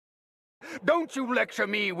Don't you lecture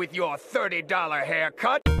me with your $30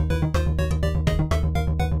 haircut.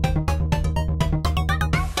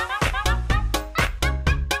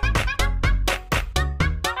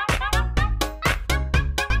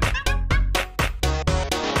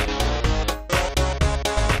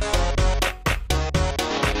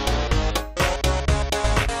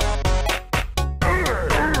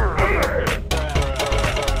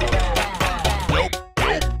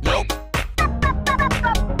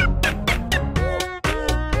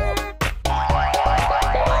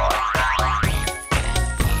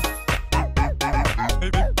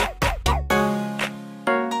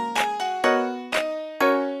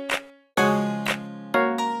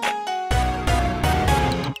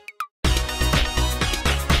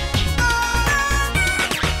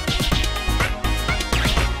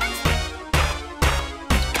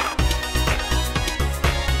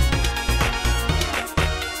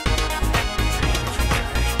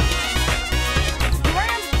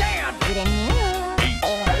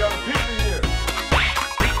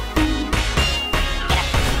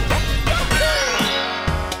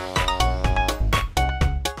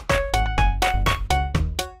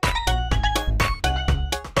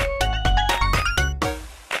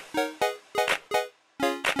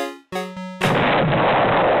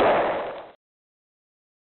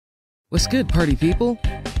 What's good, party people?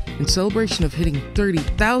 In celebration of hitting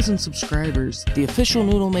 30,000 subscribers, the official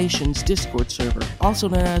Noodlemations Discord server, also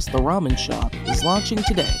known as the Ramen Shop, is launching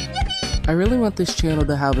today. I really want this channel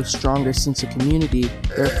to have a stronger sense of community,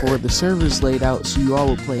 therefore the server is laid out so you all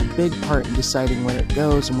will play a big part in deciding where it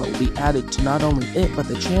goes and what will be added to not only it but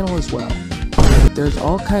the channel as well. There's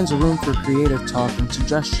all kinds of room for creative talk and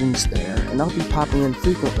suggestions there, and I'll be popping in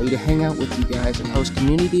frequently to hang out with you guys and host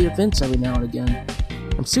community events every now and again.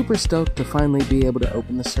 I'm super stoked to finally be able to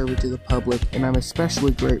open the server to the public, and I'm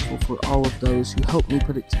especially grateful for all of those who helped me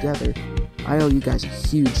put it together. I owe you guys a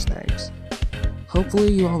huge thanks.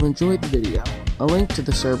 Hopefully you all enjoyed the video. A link to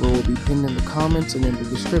the server will be pinned in the comments and in the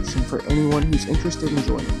description for anyone who's interested in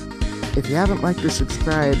joining. If you haven't liked or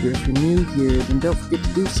subscribed, or if you're new here, then don't forget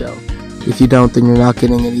to do so. If you don't, then you're not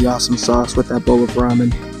getting any awesome sauce with that bowl of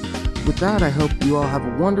ramen. With that, I hope you all have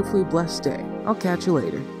a wonderfully blessed day. I'll catch you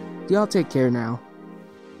later. Y'all take care now.